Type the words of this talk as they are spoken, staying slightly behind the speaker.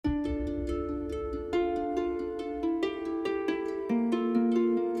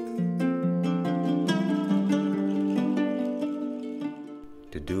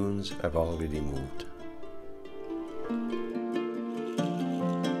I've already moved.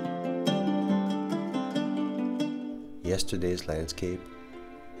 Yesterday's landscape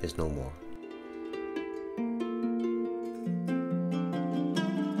is no more.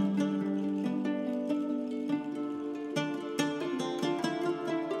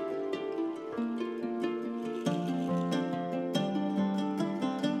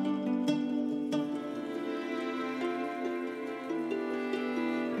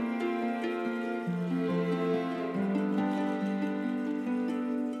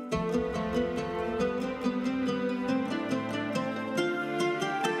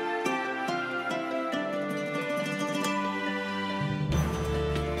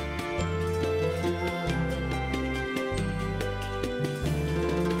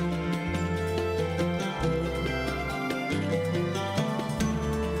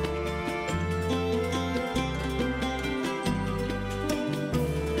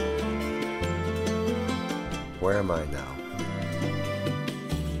 Where am I now?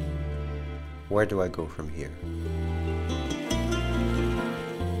 Where do I go from here?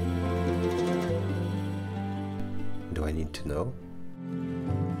 Do I need to know?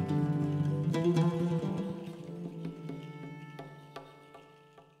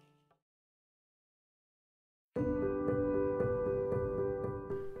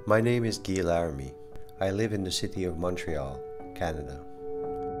 My name is Guy Laramée'nin. I live in the city of Montreal, Canada.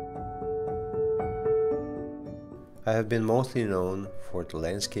 I have been mostly known for the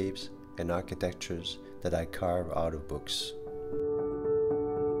landscapes and architectures that I carve out of books.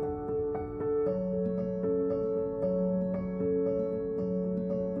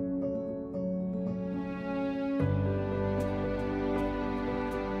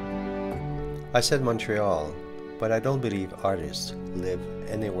 I said Montreal, but I don't believe artists live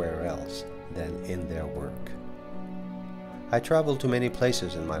anywhere else than in their work. I travel to many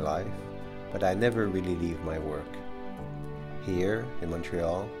places in my life, but I never really leave my work. Here in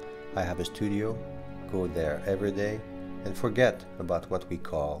Montreal, I have a studio, go there every day, and forget about what we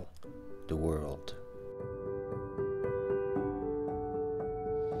call the world.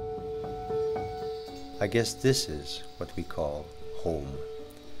 I guess this is what we call home.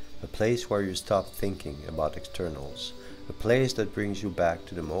 A place where you stop thinking about externals, a place that brings you back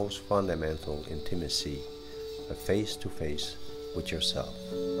to the most fundamental intimacy, a face-to-face with yourself.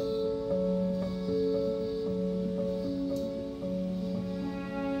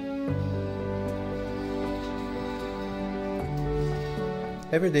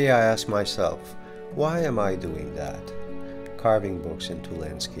 Every day I ask myself, why am I doing that? Carving books into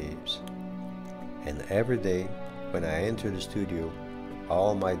landscapes. And every day, when I enter the studio,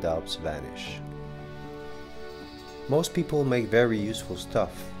 all my doubts vanish. Most people make very useful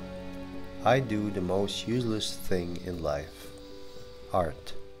stuff. I do the most useless thing in life: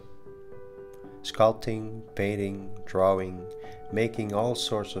 art. Sculpting, painting, drawing, making all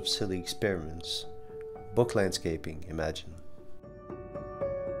sorts of silly experiments. Book landscaping, imagine.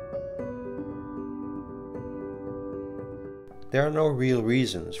 There are no real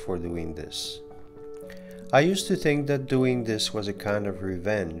reasons for doing this. I used to think that doing this was a kind of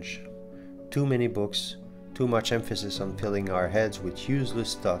revenge. Too many books, too much emphasis on filling our heads with useless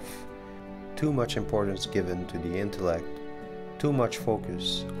stuff, too much importance given to the intellect, too much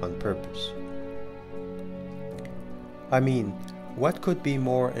focus on purpose. I mean, what could be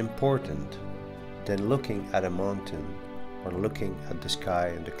more important than looking at a mountain or looking at the sky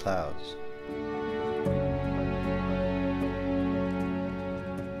and the clouds?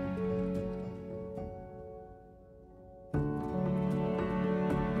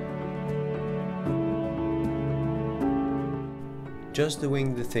 Just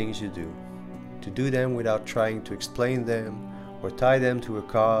doing the things you do, to do them without trying to explain them or tie them to a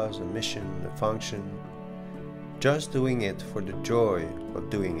cause, a mission, a function. Just doing it for the joy of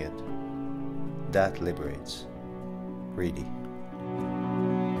doing it. That liberates. Really.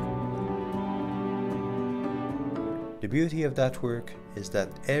 The beauty of that work is that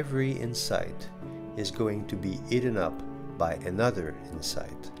every insight is going to be eaten up by another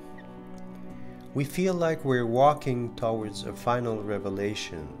insight. We feel like we're walking towards a final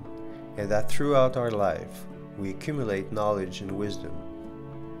revelation, and that throughout our life we accumulate knowledge and wisdom.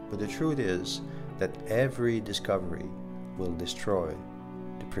 But the truth is that every discovery will destroy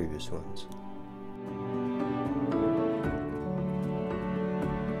the previous ones.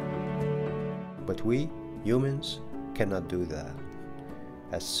 But we, humans, cannot do that.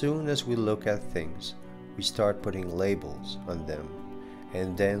 As soon as we look at things, we start putting labels on them,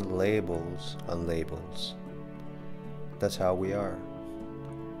 and then labels on labels. That's how we are.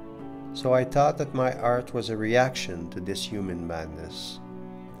 So I thought that my art was a reaction to this human madness.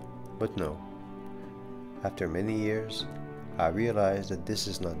 But no. After many years, I realized that this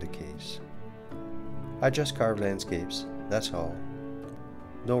is not the case. I just carve landscapes, that's all.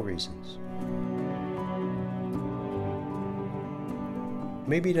 No reasons.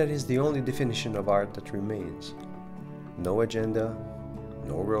 Maybe that is the only definition of art that remains. No agenda,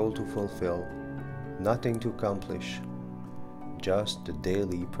 no role to fulfill, nothing to accomplish, just the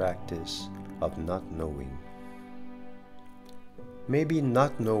daily practice of not knowing. Maybe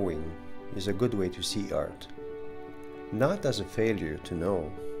not knowing is a good way to see art. Not as a failure to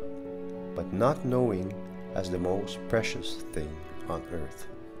know, but not knowing as the most precious thing on earth.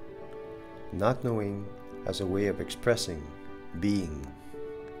 Not knowing as a way of expressing, being.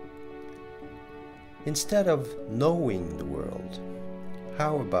 Instead of knowing the world,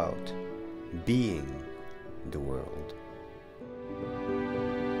 how about being the world?